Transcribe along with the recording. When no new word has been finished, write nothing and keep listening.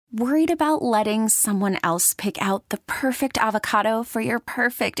Worried about letting someone else pick out the perfect avocado for your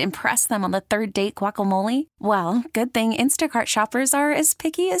perfect impress them on the third date guacamole? Well, good thing Instacart shoppers are as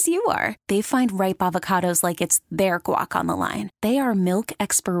picky as you are. They find ripe avocados like it's their guac on the line. They are milk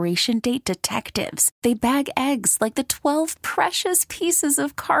expiration date detectives. They bag eggs like the 12 precious pieces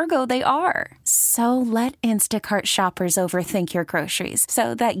of cargo they are. So let Instacart shoppers overthink your groceries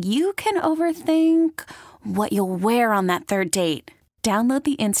so that you can overthink what you'll wear on that third date. Download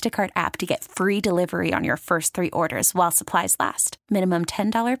the Instacart app to get free delivery on your first 3 orders while supplies last. Minimum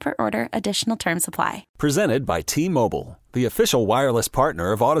 $10 per order. Additional terms apply. Presented by T-Mobile, the official wireless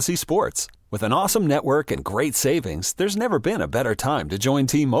partner of Odyssey Sports. With an awesome network and great savings, there's never been a better time to join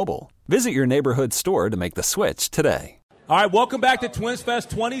T-Mobile. Visit your neighborhood store to make the switch today. All right, welcome back to Twins Fest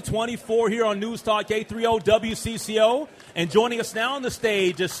 2024 here on News Talk 830 WCCO. And joining us now on the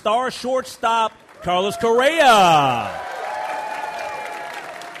stage is star shortstop Carlos Correa.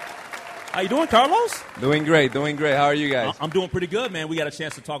 How you doing, Carlos? Doing great. How are you guys? I'm doing pretty good, man. We got a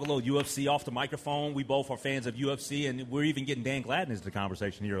chance to talk a little UFC off the microphone. We both are fans of UFC, and we're even getting Dan Gladden into the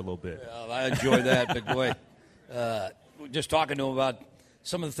conversation here a little bit. Well, I enjoy that, but boy, just talking to him about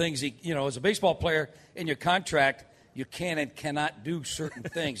some of the things as a baseball player in your contract, you can and cannot do certain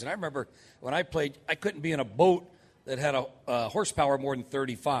things. And I remember when I played, I couldn't be in a boat that had a horsepower more than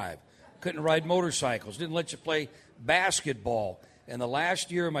 35. Couldn't ride motorcycles. Didn't let you play basketball. And the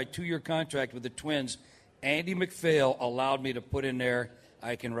last year of my 2-year contract with the Twins, Andy McPhail allowed me to put in there,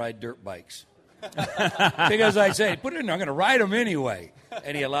 I can ride dirt bikes. Because I said, put it in there, I'm going to ride them anyway.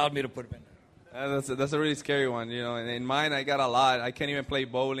 And he allowed me to put them in there. That's a really scary one, And in mine, I got a lot. I can't even play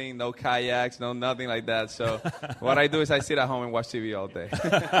bowling, no kayaks, no nothing like that. So what I do is I sit at home and watch TV all day.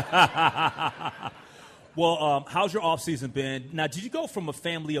 Well, how's your off season been? Now, did you go from a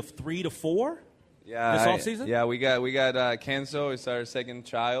family of 3 to 4? Yeah, this off season? Yeah, we got Kenzo. It's our second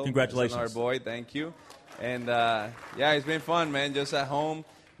child. Congratulations, our boy. Thank you. And it's been fun, man. Just at home,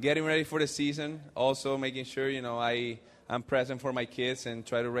 getting ready for the season. Also making sure I'm present for my kids and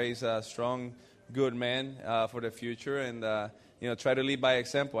try to raise a strong, good man for the future. And try to lead by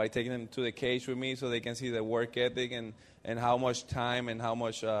example. I take them to the cage with me so they can see the work ethic and how much time and how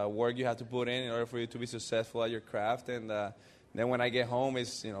much work you have to put in order for you to be successful at your craft. And then when I get home,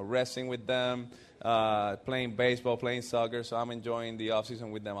 it's resting with them, playing baseball, playing soccer. So I'm enjoying the off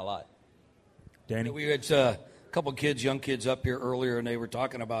season with them a lot. Danny, we had a couple kids, young kids, up here earlier, and they were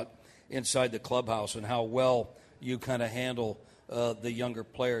talking about inside the clubhouse and how well you kind of handle the younger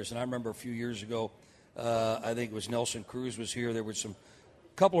players. And I remember a few years ago, I think it was Nelson Cruz was here. There were some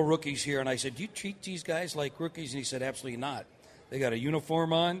couple of rookies here, and I said, "Do you treat these guys like rookies?" And he said, "Absolutely not. They got a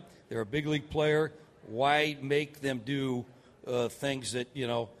uniform on. They're a big league player. Why make them do things that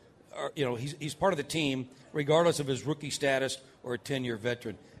he's part of the team, regardless of his rookie status or a 10-year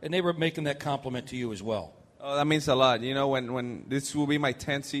veteran." And they were making that compliment to you as well. Oh, that means a lot. When this will be my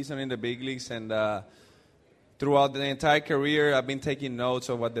 10th season in the big leagues, and throughout the entire career, I've been taking notes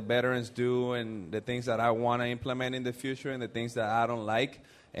of what the veterans do and the things that I want to implement in the future and the things that I don't like.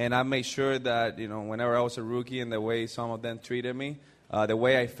 And I made sure that, whenever I was a rookie and the way some of them treated me, the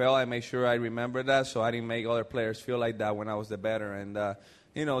way I felt, I made sure I remember that so I didn't make other players feel like that when I was the veteran. And,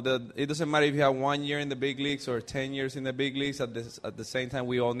 it doesn't matter if you have 1 year in the big leagues or 10 years in the big leagues. At the same time,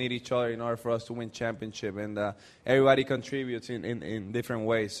 we all need each other in order for us to win championship. And everybody contributes in different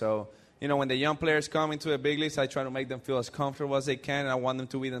ways. So, when the young players come into the big leagues, I try to make them feel as comfortable as they can. And I want them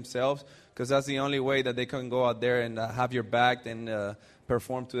to be themselves because that's the only way that they can go out there and have your back and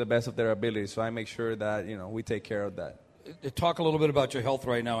perform to the best of their ability. So I make sure that, we take care of that. Talk a little bit about your health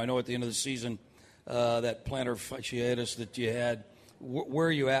right now. I know at the end of the season, that plantar fasciitis that you had, where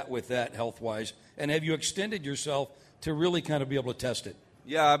are you at with that health-wise? And have you extended yourself to really kind of be able to test it?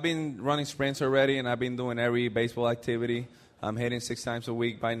 Yeah, I've been running sprints already, and I've been doing every baseball activity. I'm hitting 6 times a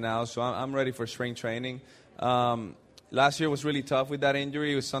week by now, so I'm ready for spring training. Last year was really tough with that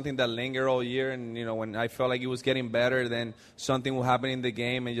injury. It was something that lingered all year, and, when I felt like it was getting better, then something will happen in the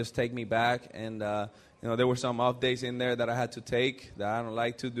game and just take me back. And, there were some off days in there that I had to take that I don't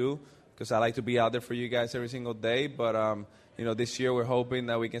like to do because I like to be out there for you guys every single day. But, this year we're hoping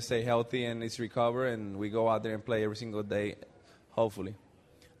that we can stay healthy and it's recover and we go out there and play every single day, hopefully.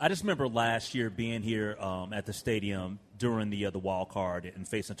 I just remember last year being here at the stadium during the wild card and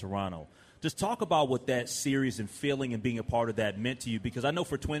facing Toronto. Just talk about what that series and feeling and being a part of that meant to you, because I know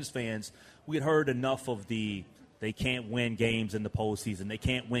for Twins fans, we had heard enough of they can't win games in the postseason. They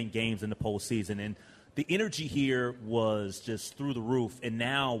can't win games in the postseason. And the energy here was just through the roof. And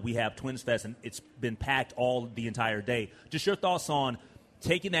now we have Twins Fest, and it's been packed all the entire day. Just your thoughts on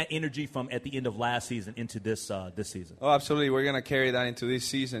taking that energy from at the end of last season into this season? Oh, absolutely. We're going to carry that into this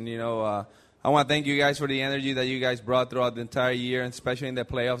season. I want to thank you guys for the energy that you guys brought throughout the entire year, and especially in the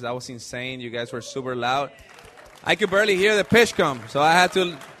playoffs. That was insane. You guys were super loud. I could barely hear the pitch come, so I had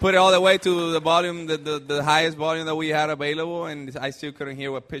to put it all the way to the volume, the highest volume that we had available, and I still couldn't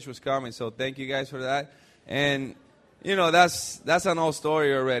hear what pitch was coming. So thank you guys for that. And, that's an old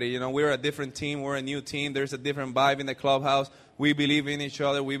story already. We're a different team. We're a new team. There's a different vibe in the clubhouse. We believe in each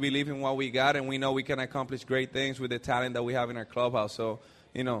other. We believe in what we got, and we know we can accomplish great things with the talent that we have in our clubhouse. So,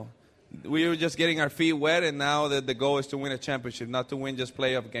 we were just getting our feet wet, and now the goal is to win a championship, not to win just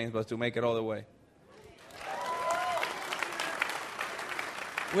playoff games, but to make it all the way.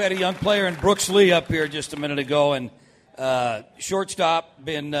 We had a young player in Brooks Lee up here just a minute ago, and shortstop,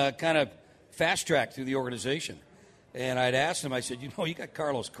 been kind of fast-tracked through the organization. And I'd asked him, I said, you got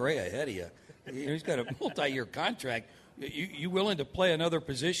Carlos Correa ahead of you. He's got a multi-year contract. You willing to play another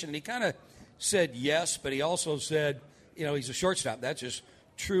position? And he kind of said yes, but he also said, he's a shortstop. That's just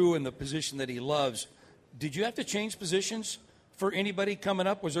true in the position that he loves. Did you have to change positions for anybody coming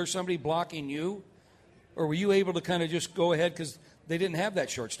up? Was there somebody blocking you? Or were you able to kind of just go ahead because they didn't have that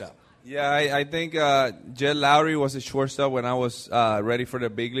shortstop? Yeah, I think Jed Lowry was a shortstop when I was ready for the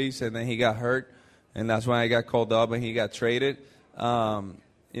big leagues, and then he got hurt, and that's when I got called up and he got traded.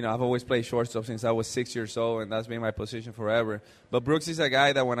 I've always played shortstop since I was 6 years old, and that's been my position forever. But Brooks is a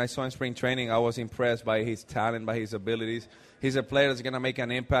guy that when I saw in spring training, I was impressed by his talent, by his abilities. He's a player that's going to make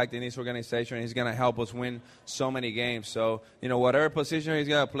an impact in this organization, and he's going to help us win so many games. So, whatever position he's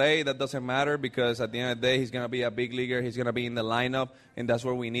going to play, that doesn't matter, because at the end of the day, he's going to be a big leaguer. He's going to be in the lineup, and that's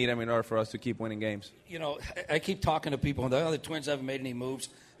where we need him in order for us to keep winning games. I keep talking to people, and the Twins haven't made any moves.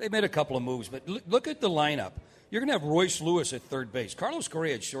 They've made a couple of moves, but look at the lineup. You're going to have Royce Lewis at third base, Carlos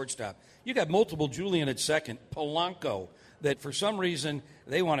Correa at shortstop. You got multiple Julian at second, Polanco, that for some reason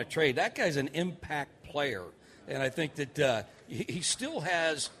they want to trade. That guy's an impact player. And I think that he still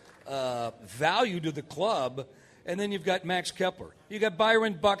has value to the club. And then you've got Max Kepler. You got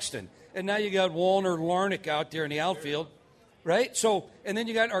Byron Buxton. And now you got Walner Larnach out there in the outfield, right? So, and then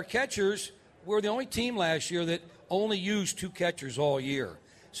you got our catchers. We're the only team last year that only used 2 catchers all year.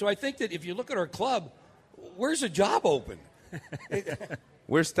 So I think that if you look at our club, where's a job open?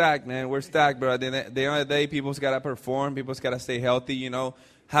 We're stacked, man. We're stacked, but at the end of the day, people's got to perform. People's got to stay healthy,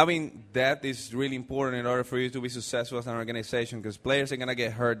 Having depth is really important in order for you to be successful as an organization, because players are going to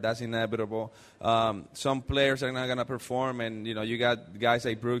get hurt. That's inevitable. Some players are not going to perform, and, you got guys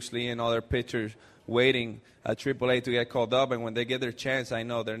like Brooks Lee and other pitchers waiting at AAA to get called up, and when they get their chance, I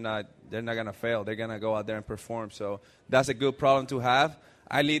know they're not going to fail. They're going to go out there and perform. So that's a good problem to have.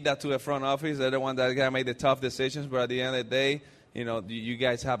 I lead that to the front office. They're the ones that got to make the tough decisions, but at the end of the day, you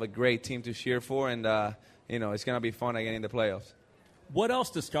guys have a great team to cheer for, and, it's going to be fun again in the playoffs. What else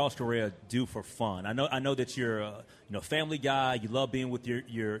does Carlos Correa do for fun? I know that you're a family guy. You love being with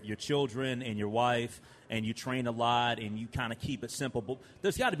your children and your wife, and you train a lot, and you kind of keep it simple. But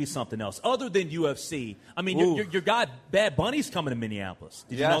there's got to be something else other than UFC. I mean, your guy Bad Bunny's coming to Minneapolis.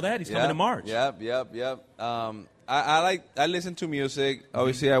 Did you know that? He's coming in March. Yep. I listen to music.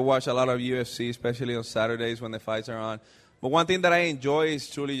 Obviously, I watch a lot of UFC, especially on Saturdays when the fights are on. But one thing that I enjoy is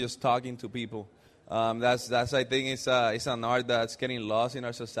truly just talking to people. That's I think it's an art that's getting lost in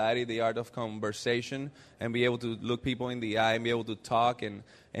our society, the art of conversation, and be able to look people in the eye and be able to talk and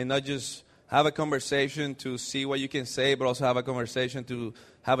not just have a conversation to see what you can say, but also have a conversation to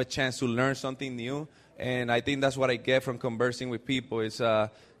have a chance to learn something new. And I think that's what I get from conversing with people. It's I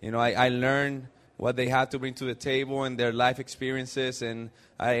learn what they have to bring to the table and their life experiences, and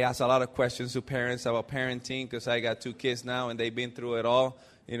I ask a lot of questions to parents about parenting, because I got 2 kids now and they've been through it all,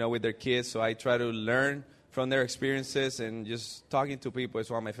 with their kids. So I try to learn from their experiences, and just talking to people is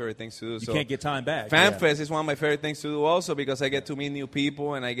one of my favorite things to do. You can't get time back. FanFest is one of my favorite things to do also, because I get to meet new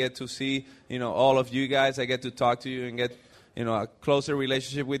people and I get to see, all of you guys. I get to talk to you and get, a closer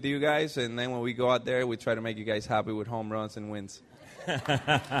relationship with you guys. And then when we go out there, we try to make you guys happy with home runs and wins.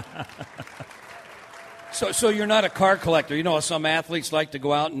 So you're not a car collector. Some athletes like to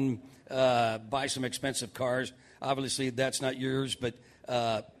go out and buy some expensive cars. Obviously, that's not yours, but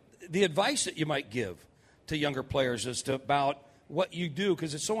the advice that you might give to younger players as to about what you do,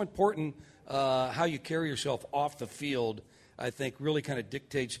 because it's so important how you carry yourself off the field, I think really kind of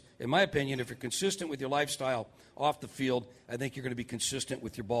dictates, in my opinion, if you're consistent with your lifestyle off the field, I think you're going to be consistent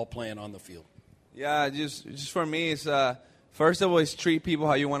with your ball playing on the field. Yeah, just for me, it's first of all, is treat people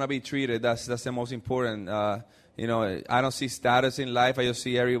how you want to be treated. That's the most important. You know, I don't see status in life. I just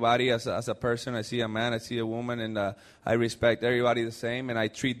see everybody as a person. I see a man, I see a woman, and I respect everybody the same, and I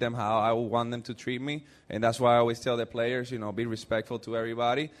treat them how I would want them to treat me. And that's why I always tell the players, you know, be respectful to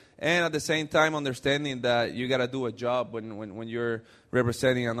everybody. And at the same time, understanding that you got to do a job when you're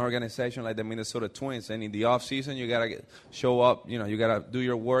representing an organization like the Minnesota Twins. And in the off season, you got to show up, you know, you got to do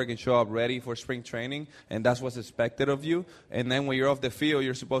your work and show up ready for spring training. And that's what's expected of you. And then when you're off the field,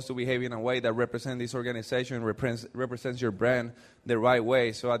 you're supposed to behave in a way that represents this organization, represents your brand the right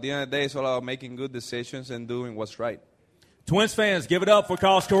way. So at the end of the day, it's all about making good decisions and doing what's right. Twins fans, give it up for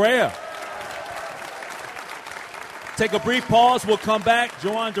Carlos Correa. Take a brief pause. We'll come back.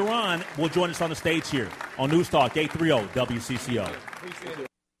 Joan Duran will join us on the stage here on News Talk 830 WCCO.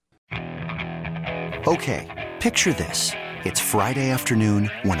 Okay, picture this. It's Friday afternoon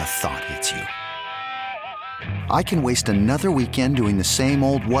when a thought hits you. I can waste another weekend doing the same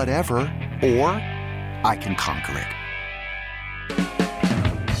old whatever, or I can conquer it.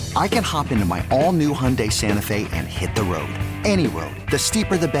 I can hop into my all-new Hyundai Santa Fe and hit the road. Any road. The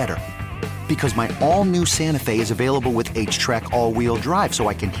steeper, the better. Because my all-new Santa Fe is available with H-Track all-wheel drive, so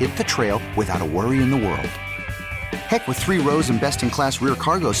I can hit the trail without a worry in the world. Heck, with 3 rows and best-in-class rear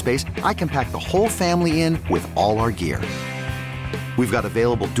cargo space, I can pack the whole family in with all our gear. We've got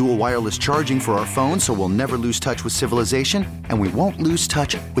available dual wireless charging for our phones, so we'll never lose touch with civilization, and we won't lose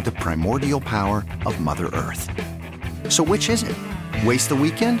touch with the primordial power of Mother Earth. So which is it? Waste the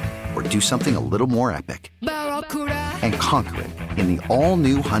weekend or do something a little more epic? And conquer it in the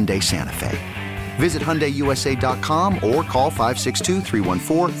all-new Hyundai Santa Fe. Visit HyundaiUSA.com or call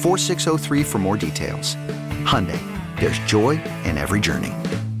 562-314-4603 for more details. Hyundai, there's joy in every journey.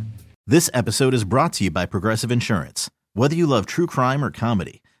 This episode is brought to you by Progressive Insurance. Whether you love true crime or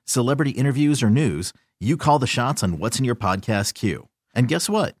comedy, celebrity interviews or news, you call the shots on what's in your podcast queue. And guess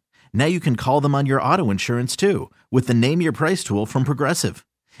what? Now you can call them on your auto insurance too with the Name Your Price tool from Progressive.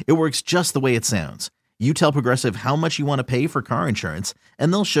 It works just the way it sounds. You tell Progressive how much you want to pay for car insurance,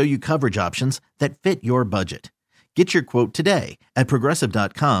 and they'll show you coverage options that fit your budget. Get your quote today at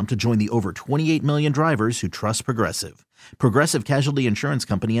Progressive.com to join the over 28 million drivers who trust Progressive. Progressive Casualty Insurance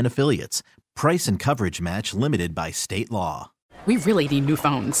Company and Affiliates. Price and coverage match limited by state law. We really need new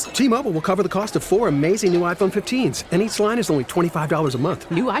phones. T-Mobile will cover the cost of 4 amazing new iPhone 15s, and each line is only $25 a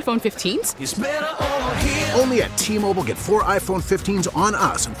month. New iPhone 15s? It's better over here. Only at T-Mobile, get 4 iPhone 15s on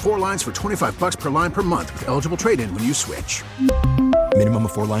us and 4 lines for $25 per line per month with eligible trade-in when you switch. Minimum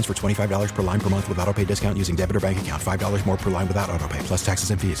of 4 lines for $25 per line per month with autopay discount using debit or bank account. $5 more per line without autopay, plus taxes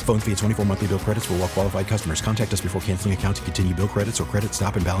and fees. Phone fee at 24 monthly bill credits for well-qualified customers. Contact us before canceling account to continue bill credits or credit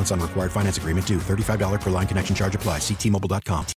stop and balance on required finance agreement due. $35 per line connection charge applies. See T-Mobile.com.